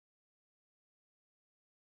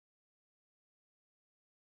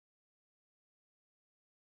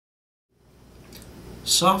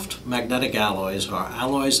Soft magnetic alloys are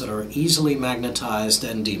alloys that are easily magnetized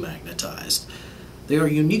and demagnetized. They are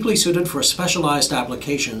uniquely suited for specialized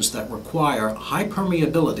applications that require high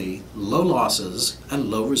permeability, low losses,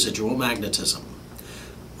 and low residual magnetism.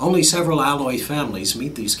 Only several alloy families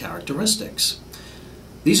meet these characteristics.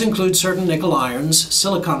 These include certain nickel irons,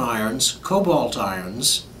 silicon irons, cobalt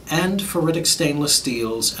irons, and ferritic stainless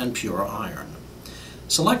steels and pure iron.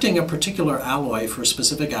 Selecting a particular alloy for a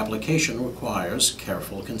specific application requires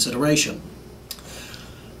careful consideration.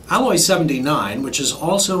 Alloy 79, which is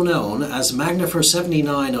also known as Magnifer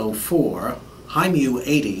 7904, Hy-Mu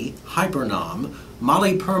 80, Hypernom,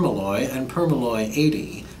 Moly-permalloy, and Permalloy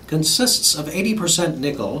 80, consists of 80%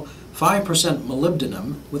 nickel, 5%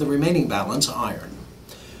 molybdenum, with a remaining balance iron.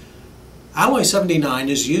 Alloy 79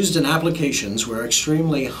 is used in applications where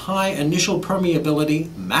extremely high initial permeability,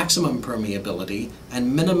 maximum permeability,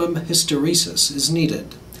 and minimum hysteresis is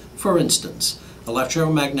needed. For instance,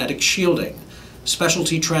 electromagnetic shielding,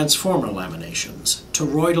 specialty transformer laminations,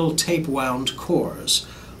 toroidal tape-wound cores,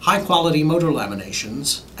 high-quality motor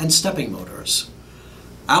laminations, and stepping motors.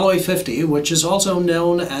 Alloy 50, which is also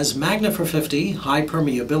known as Magnifer 50, High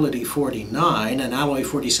Permeability 49, and Alloy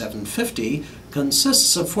 4750,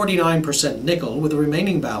 consists of 49% nickel with a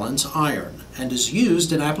remaining balance iron, and is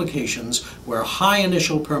used in applications where high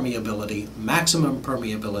initial permeability, maximum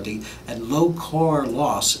permeability, and low core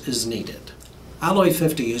loss is needed. Alloy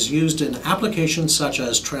 50 is used in applications such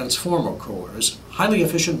as transformer cores, highly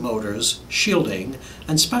efficient motors, shielding,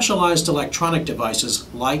 and specialized electronic devices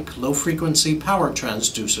like low-frequency power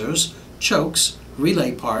transducers, chokes,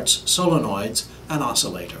 relay parts, solenoids, and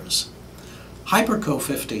oscillators. Hyperco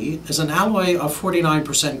 50 is an alloy of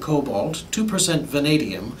 49% cobalt, 2%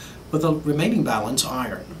 vanadium, with a remaining balance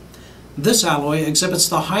iron. This alloy exhibits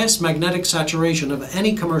the highest magnetic saturation of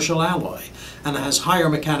any commercial alloy and has higher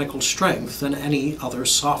mechanical strength than any other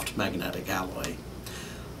soft magnetic alloy.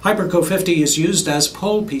 Hyperco 50 is used as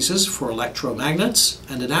pole pieces for electromagnets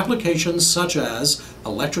and in applications such as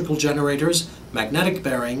electrical generators, magnetic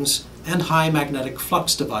bearings, and high magnetic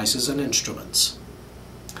flux devices and instruments.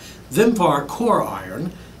 Vimvar core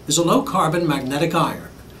iron is a low-carbon magnetic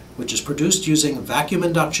iron, which is produced using vacuum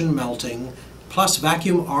induction melting plus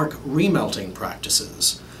vacuum arc remelting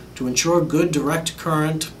practices. To ensure good direct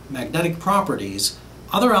current magnetic properties,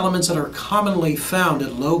 other elements that are commonly found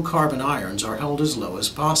in low-carbon irons are held as low as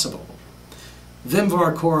possible.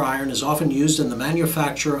 Vimvar core iron is often used in the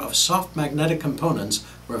manufacture of soft magnetic components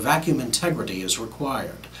where vacuum integrity is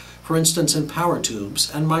required, for instance in power tubes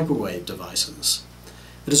and microwave devices.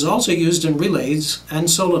 It is also used in relays and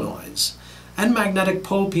solenoids, and magnetic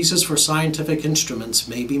pole pieces for scientific instruments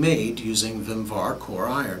may be made using Vimvar core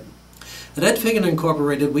iron. At Fagan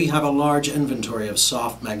Incorporated, we have a large inventory of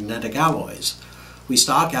soft magnetic alloys. We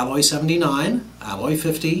stock Alloy 79, Alloy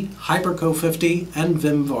 50, Hyperco 50, and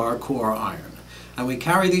Vimvar core iron. And we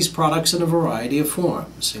carry these products in a variety of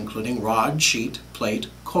forms, including rod, sheet, plate,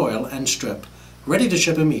 coil, and strip, ready to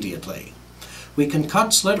ship immediately. We can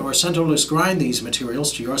cut, slit, or centerless grind these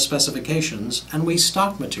materials to your specifications, and we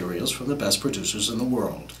stock materials from the best producers in the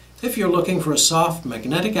world. If you're looking for a soft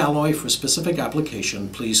magnetic alloy for a specific application,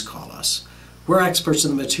 please call us. We're experts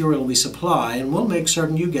in the material we supply, and we'll make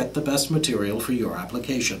certain you get the best material for your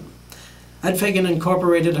application. Fagan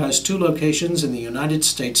Incorporated has 2 locations in the United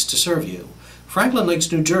States to serve you: Franklin Lakes,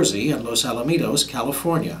 New Jersey, and Los Alamitos,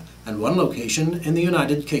 California, and 1 location in the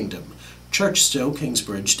United Kingdom, Churchstowe,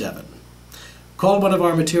 Kingsbridge, Devon. Call one of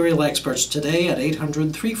our material experts today at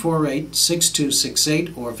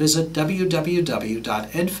 800-348-6268 or visit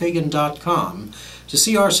www.edfagan.com to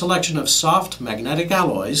see our selection of soft magnetic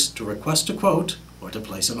alloys, to request a quote, or to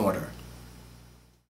place an order.